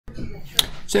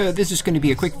So this is going to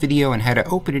be a quick video on how to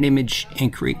open an image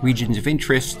and create regions of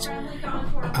interest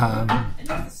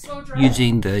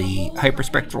using the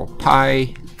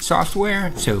HyperspectralPy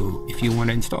software. So if you want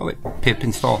to install it, pip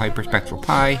install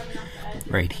HyperspectralPy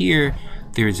right here.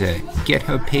 There's a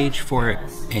GitHub page for it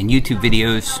and YouTube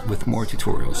videos with more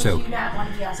tutorials. So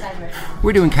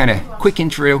we're doing kind of quick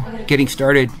intro, getting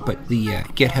started, but the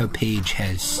GitHub page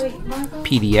has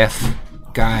PDF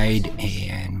guide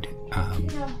and a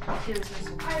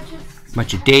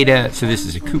bunch of data. So this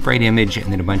is a Cuprite image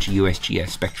and then a bunch of USGS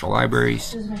spectral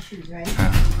libraries.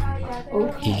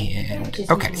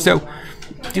 Okay, so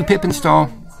do pip install.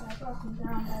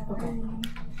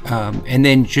 And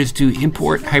then just do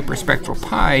import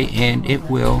HyperspectralPy, and it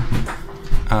will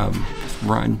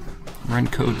run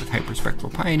code with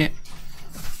HyperspectralPy in it.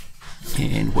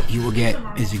 And what you will get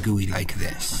is a GUI like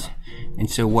this. And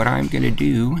so what I'm going to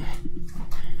do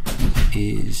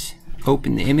is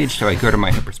open the image. So I go to my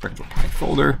HyperspectralPy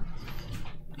folder,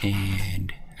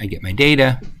 and I get my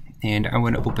data, and I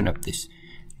want to open up this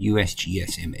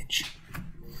USGS image.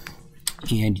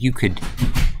 And you could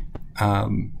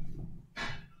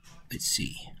let's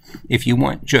see. If you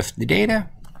want just the data,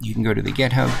 you can go to the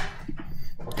GitHub,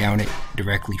 down it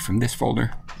directly from this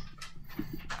folder.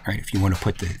 All right, if you want to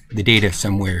put the data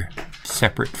somewhere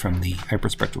separate from the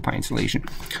HyperspectralPy installation.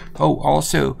 Oh,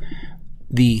 also,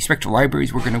 the spectral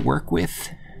libraries we're going to work with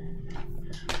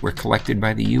were collected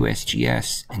by the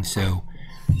USGS, and so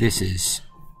this is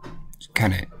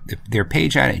kind of their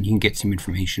page on it, and you can get some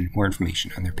information, more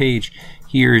information on their page.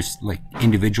 Here's like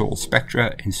individual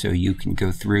spectra, and so you can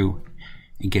go through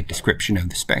and get description of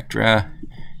the spectra,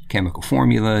 chemical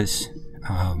formulas,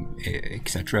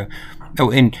 etc.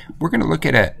 Oh, and we're going to look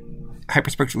at a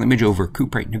hyperspectral image over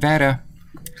Cuprite, Nevada.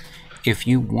 If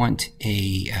you want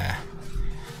a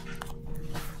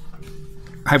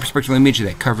hyperspectral image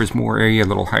that covers more area, a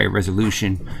little higher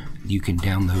resolution, you can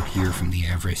download here from the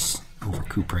Avris over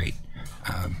Cuprite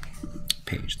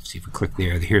page. Let's see if we click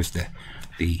there. Here's the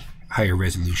higher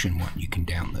resolution one you can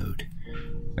download.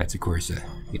 That's of course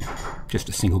just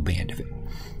a single band of it.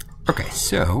 Okay,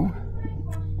 so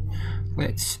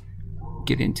let's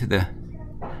get into the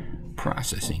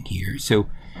processing here. So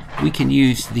we can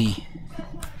use the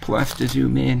plus to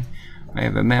zoom in. I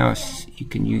have a mouse. You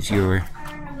can use your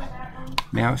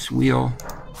mouse wheel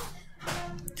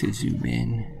to zoom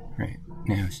in. Right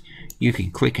now you can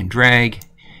click and drag.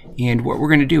 And what we're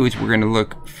going to do is we're going to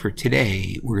look for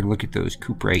today. We're going to look at those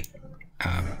Cuprite,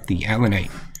 the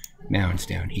allanite mounds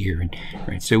down here. And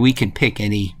right, so we can pick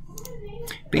any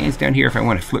bands down here. If I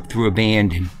want to flip through a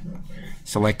band and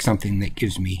select something that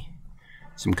gives me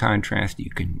some contrast, you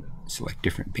can select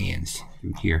different bands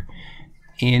from here.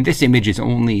 And this image is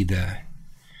only the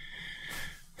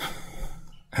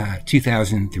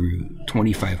 2000 through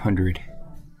 2500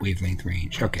 wavelength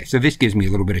range. Okay, so this gives me a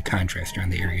little bit of contrast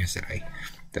around the areas that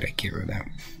I care about.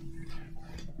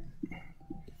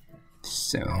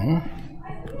 So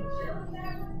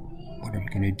what I'm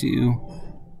going to do,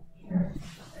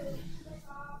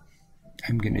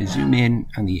 I'm going to zoom in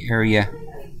on the area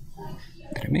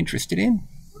that I'm interested in.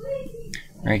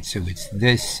 Right, so it's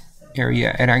this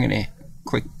area, and I'm going to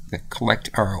click the collect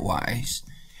ROIs,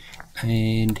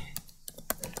 and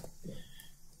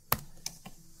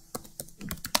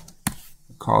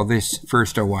call this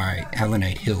first ROI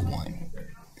Allanite Hill 1.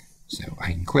 So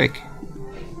I can click,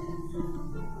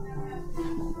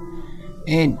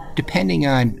 and depending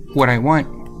on what I want,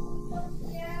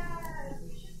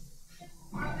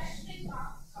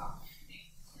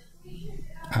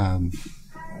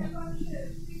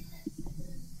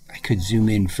 I could zoom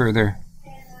in further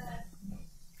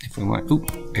if I want. Oop,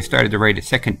 I started to write a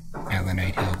second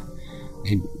Allanite Hill,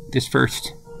 and this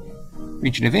first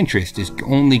region of interest is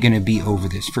only going to be over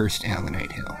this first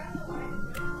Allanite Hill.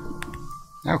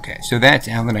 Okay, so that's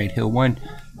Allanite Hill 1.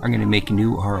 I'm going to make a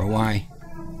new ROI,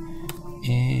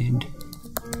 and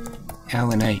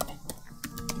Allanite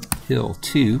Hill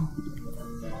 2.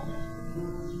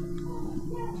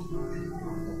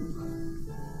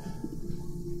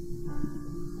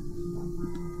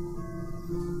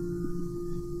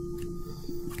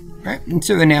 Right, and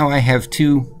so now I have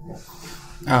two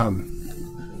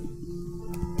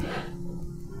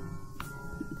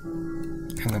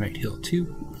Allanite Hill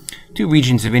 2. Two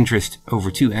regions of interest over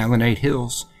two Allanite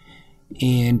hills,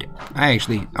 and I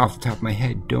actually, off the top of my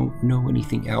head, don't know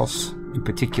anything else in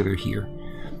particular here.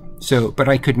 So, but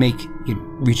I could make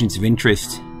regions of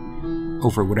interest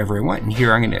over whatever I want, and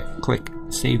here I'm going to click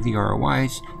Save the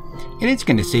ROIs, and it's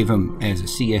going to save them as a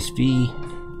CSV,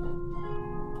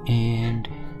 and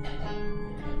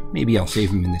maybe I'll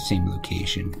save them in the same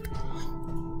location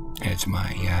as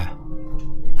my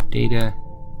data,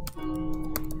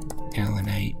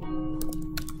 Allenite,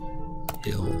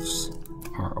 Hills,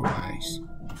 ROIs.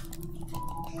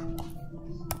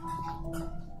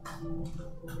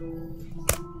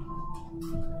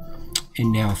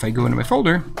 And now if I go into my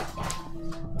folder,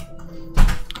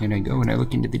 and I go and I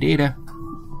look into the data,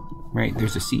 right,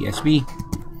 there's a CSV,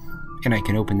 and I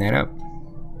can open that up.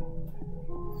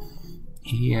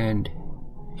 And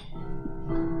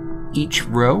each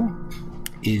row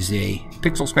is a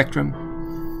pixel spectrum.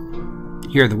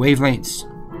 Here are the wavelengths.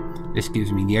 This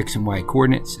gives me the X and Y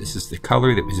coordinates. This is the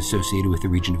color that was associated with the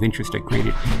region of interest I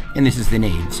created. And this is the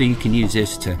name. So you can use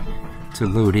this to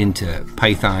load into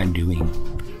Python doing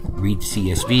read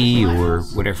CSV or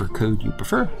whatever code you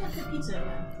prefer.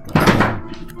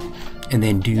 And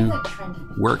then do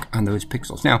work on those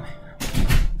pixels. Now,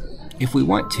 if we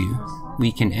want to,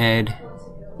 we can add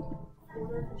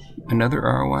another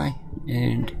ROI,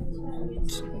 and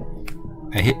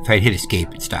if I hit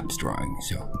escape, it stops drawing.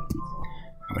 So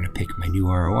I'm going to pick my new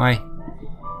ROI.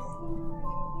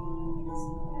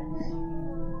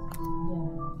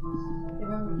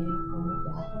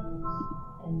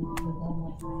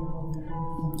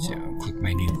 So I'll click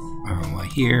my new ROI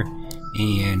here,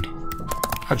 and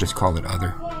I'll just call it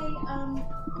other.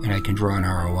 And I can draw an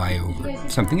ROI over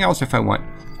something else if I want.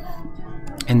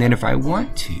 And then if I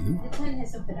want to,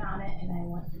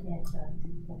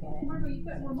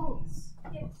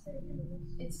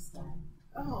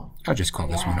 I'll just call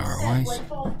this one ROIs.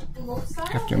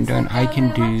 After I'm done, I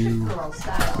can do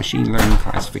machine learning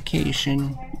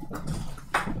classification.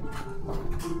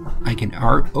 I can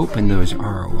open those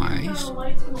ROIs.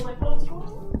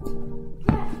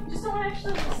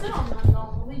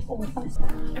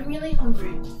 I'm really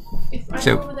hungry.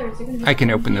 So I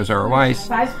can open those ROIs.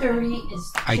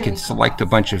 I can select a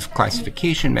bunch of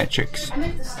classification metrics,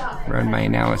 run my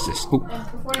analysis. Oh,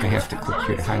 I have to click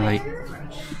here to highlight.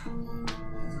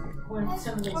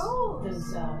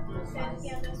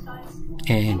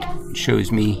 And it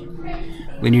shows me,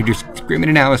 linear discriminant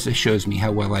analysis shows me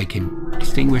how well I can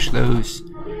distinguish those.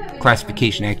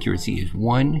 Classification accuracy is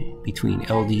 1 between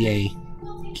LDA,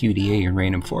 QDA, and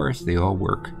random forest. They all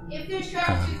work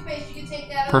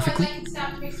perfectly.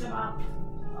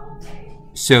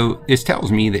 So this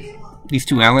tells me that these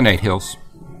two Allenite hills,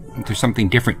 there's something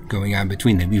different going on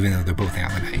between them, even though they're both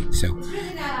Allenite. So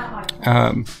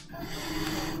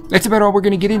that's about all we're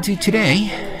going to get into today.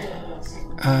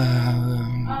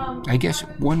 I guess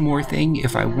one more thing,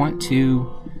 if I want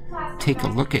to take a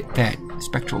look at that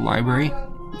spectral library.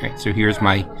 All right, so here's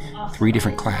my 3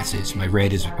 different classes. My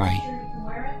red is my...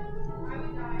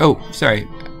 Oh, sorry.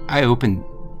 I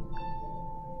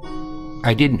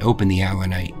didn't open the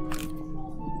Allenite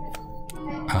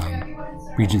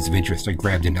regions of interest. I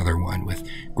grabbed another one with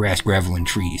grass, gravel, and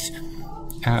trees,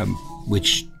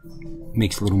 which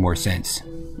makes a little more sense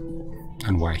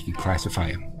on why I can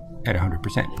classify them at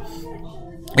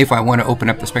 100%. If I want to open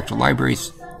up the spectral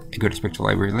libraries, I go to Spectral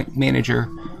Library Link Manager.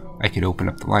 I could open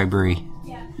up the library.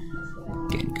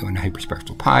 Again, go into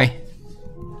HyperspectralPy.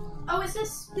 Oh, is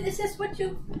this which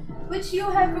you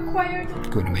have required?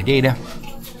 Go to my data.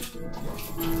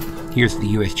 Here's the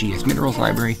USGS Minerals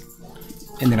Library.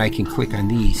 And then I can click on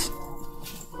these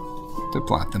to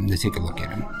plot them, to take a look at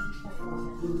them.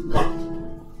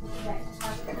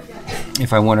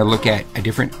 If I want to look at a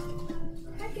different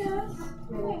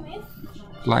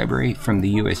library from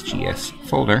the USGS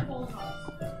folder,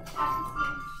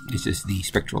 this is the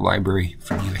spectral library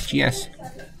from USGS.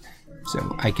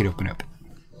 So I could open up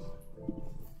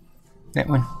that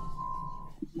one.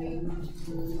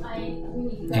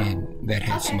 And that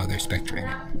has some other spectra in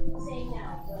it.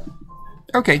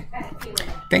 Okay,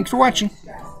 thanks for watching.